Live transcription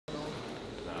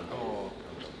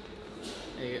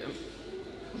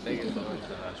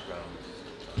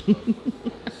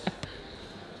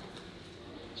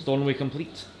Stornoway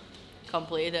complete.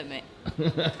 Completed it, mate.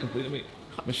 Completed, mate.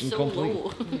 Mission so complete. Low.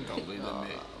 Completed it,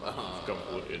 mate.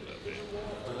 Completed it, mate.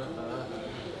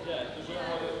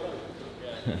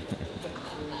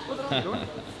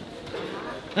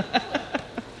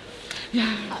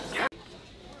 Yeah.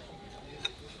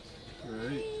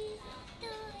 Right.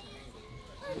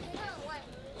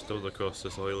 Stumbled across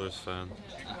this Oilers fan.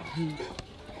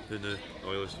 Who knew?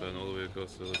 Oilers fan all the way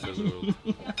across the other side of the world.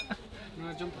 You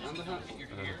want to jump under that?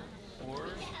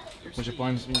 What's your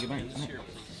plans when you get back?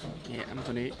 Yeah, I'm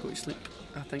gonna go to sleep,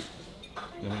 I think.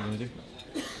 Yeah, what are you going to do?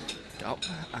 Get up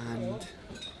and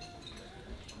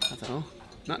I don't know.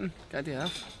 Nothing. Get a day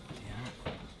off.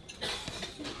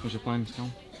 What's your plans,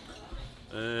 Cal?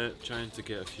 Trying to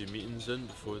get a few meetings in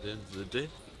before the end of the day.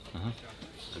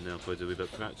 And then I'll probably do a wee bit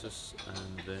of practice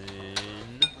and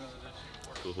then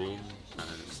go home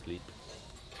and sleep.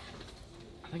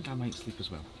 I think I might sleep as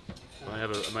well. I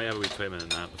might have a wee 20-minute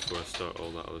nap before I start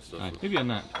all that other stuff. Aye, maybe a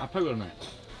nap, a power nap.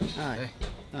 Aye.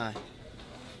 Aye.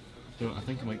 So I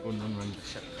think I might go and run around the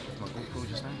ship with my GoPro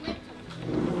just now.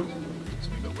 It's a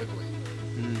wee bit wiggly.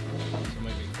 So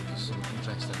maybe there's some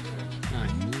interesting footage.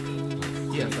 Aye.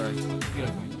 Yeah, sorry.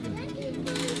 Yeah.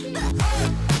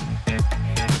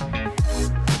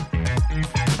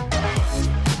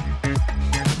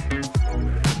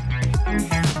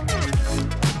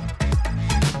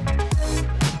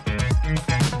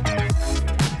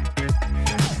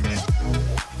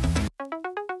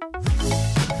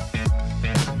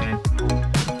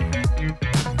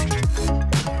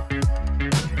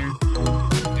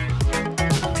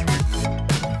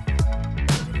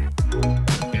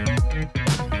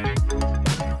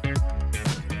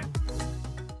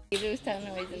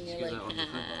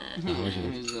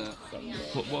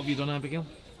 What have you done, Abigail?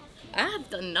 I have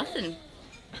done nothing.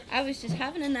 I was just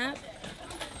having a nap,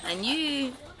 and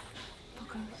you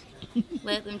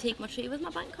let them take my tray with my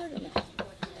bank card in it.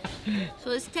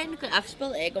 So it's technically, I've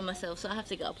spilled egg on myself, so I have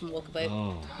to get up and walk about.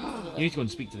 Oh. You need to go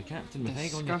and speak to the captain with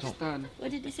egg on your top.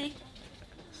 What did he say?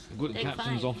 Go to the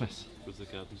captain's office. What's the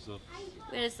captain's office?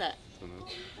 Where is that? I don't know.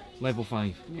 Level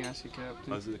 5. Yeah, that's your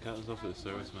captain. Oh, is it the captain's office? The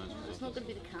service manager's office? It's not going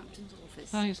to be the captain's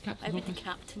office. Aye, it's captain's Why would the office.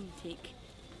 captain take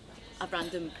a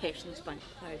random person's bank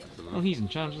card? Well, he's in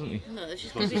charge, isn't he? No, it's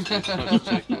just going to be... I just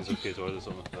checked it's okay to order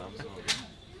something like that.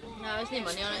 No, there's no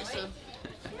money on it, so...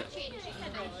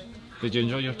 Did you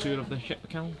enjoy your tour of the ship,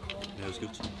 Cal? Yeah, it was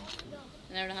good.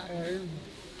 An hour and a half.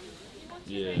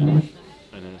 Yeah. And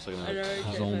then it's like an hour.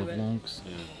 Has all the vlogs.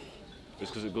 Yeah. It's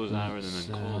because it goes an hour and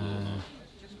then cold.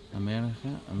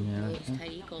 America, America,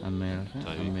 America,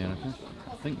 Tyreek. America.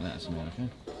 I think that's America.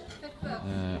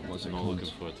 What's it I'm not called?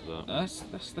 looking forward to that.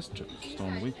 This trip,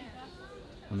 Stornoway.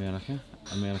 America,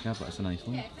 America, but it's in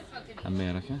Iceland.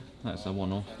 America, that's a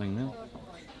one-off thing there.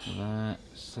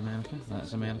 That's America,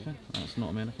 that's America, that's not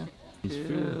America. It's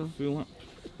full up.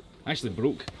 Actually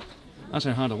broke. That's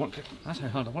how hard I worked it. That's how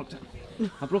hard I worked it.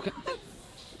 I broke it.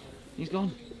 He's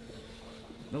gone.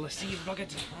 The Lassie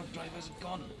rugged hard drivers have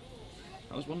gone.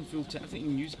 That was one full tip. I think you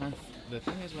can use half the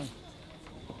thing as well.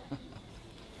 You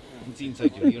can see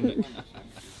inside your ear, Nick.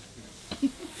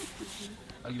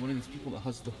 Are you one of these people that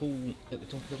has the hole at the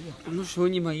top of your ear? I'm not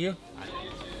showing you my ear.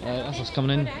 That's us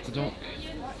coming in the dock.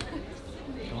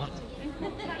 What?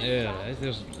 There it is.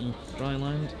 There's dry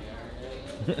land.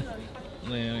 There,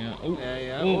 yeah. Oh,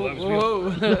 Yeah. Oh, that was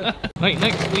weird. Right,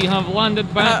 next we have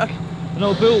landed back in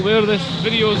Old Pool where this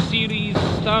video series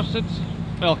started.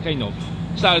 Well, kind of.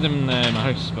 Started in my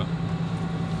house, but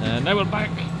now we're back.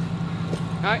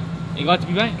 Aye. Are you glad to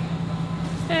be back?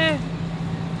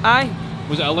 Aye.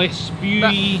 Was it a less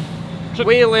spewy trip?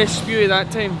 Way less spewy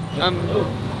that time.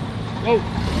 Whoa!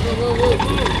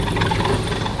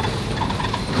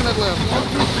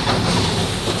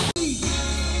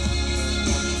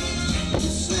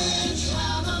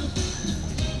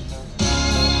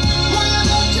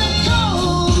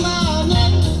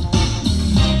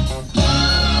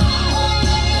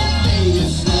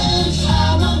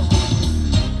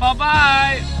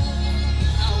 Bye-bye.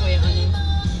 I'll wait on you.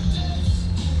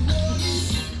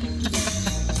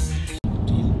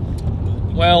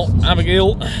 Well,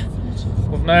 Abigail,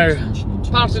 we've now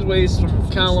parted ways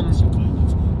from Callum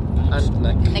and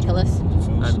Nick. Nicholas.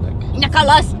 And Nick.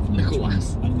 Nicholas!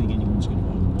 Nicholas.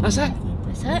 That's it.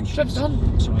 That's it. Trip's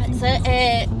done. That's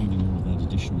it.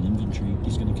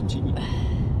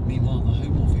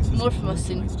 More from us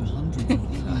soon.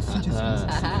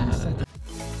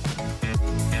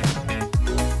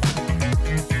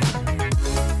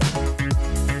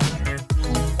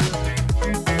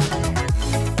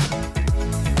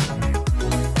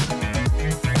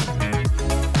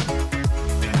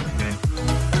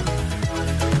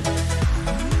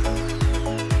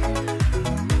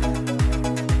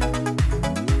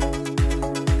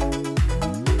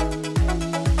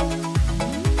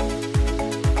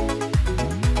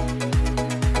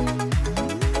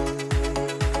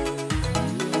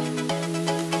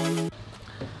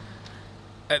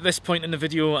 at this point in the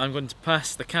video I'm going to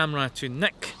pass the camera to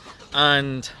Nick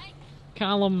and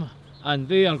Callum, and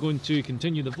they are going to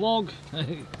continue the vlog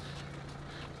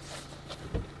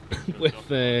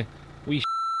with wee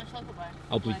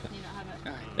I'll bleep it.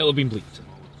 It'll have been bleeped.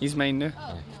 He's mine now.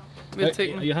 Are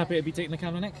you happy to be taking the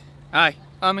camera, Nick? Aye,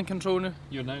 I'm in control now.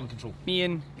 You're now in control. Me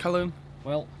and Callum.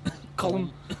 Well,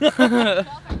 Callum.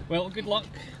 well, good luck.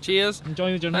 Cheers.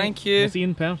 Enjoy the journey. Thank you. We'll see you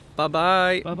in Perth. Bye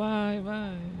bye. Bye bye.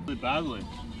 Bye. Really badly.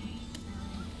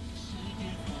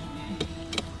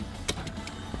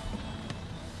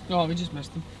 Oh, we just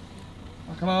missed him.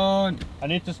 Oh, come on. I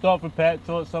need to stop for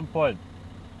petrol at some point.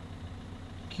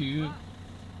 Cute.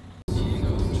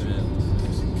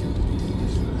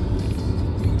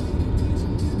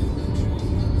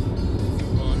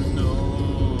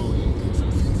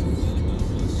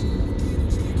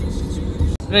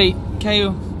 Right,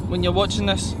 Kyle, when you're watching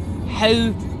this, how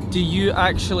do you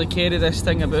actually carry this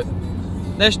thing about?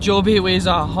 This jobby weighs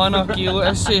 100 kilo,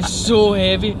 this is so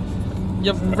heavy.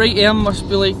 Your right arm must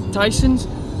be like Tyson's.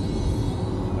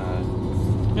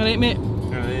 Alright mate?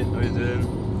 Alright, how you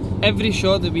doing? Every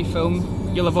shot that we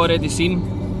film, you'll have already seen,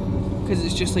 because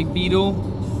it's just like B-roll,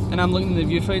 and I'm looking in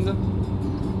the viewfinder.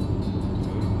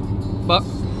 But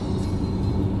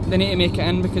they need to make it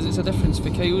in because it's a difference for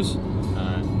Kyle's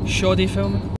shoddy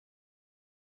filming.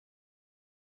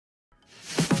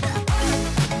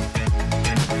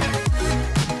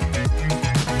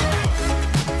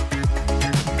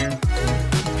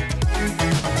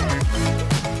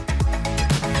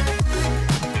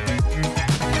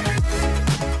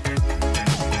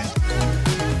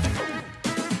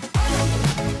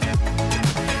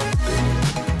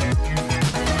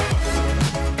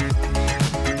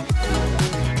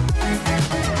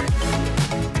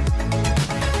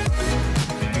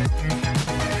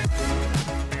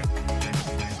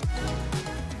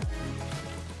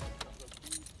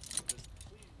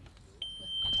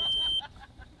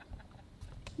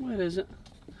 Where is it?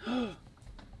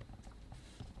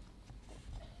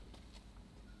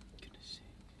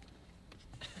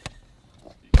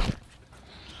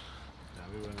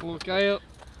 Hello Kyle.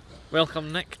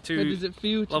 Welcome, Nick, to How does it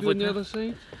feel to be lovely on the Perth.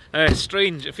 other side?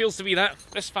 Strange. It feels to be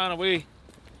this far away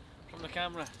from the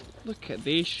camera. Look at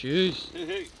these shoes.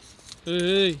 Hey,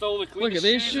 Hey. still the Look at cleanest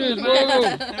these shoes. shoes.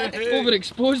 Whoa.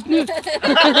 Overexposed now.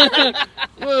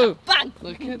 Whoa. Bang!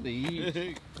 Look at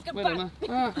these. Where am I?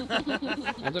 Ah.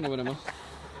 I don't know where am I.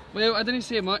 Well, I didn't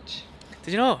say much.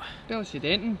 Did you not? Bill said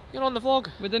anything. You're on the vlog.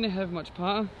 We didn't have much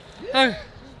patter. How?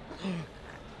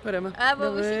 Where am I?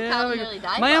 Well, we seen Callum nearly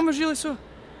die. My arm was really sore.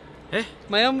 Eh?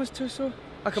 My arm was too sore.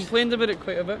 I complained about it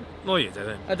quite a bit. No, you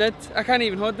didn't. I did. I can't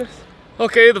even hold this.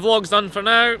 Okay, the vlog's done for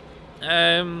now.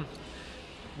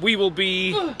 We will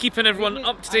be keeping everyone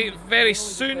up to date very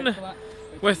soon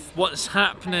with what's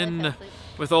happening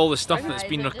with all the stuff that's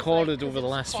been recorded over the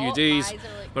last few days.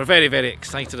 We're very, very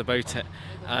excited about it,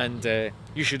 and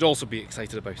you should also be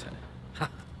excited about it.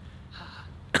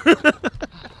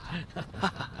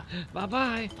 Bye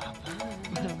bye.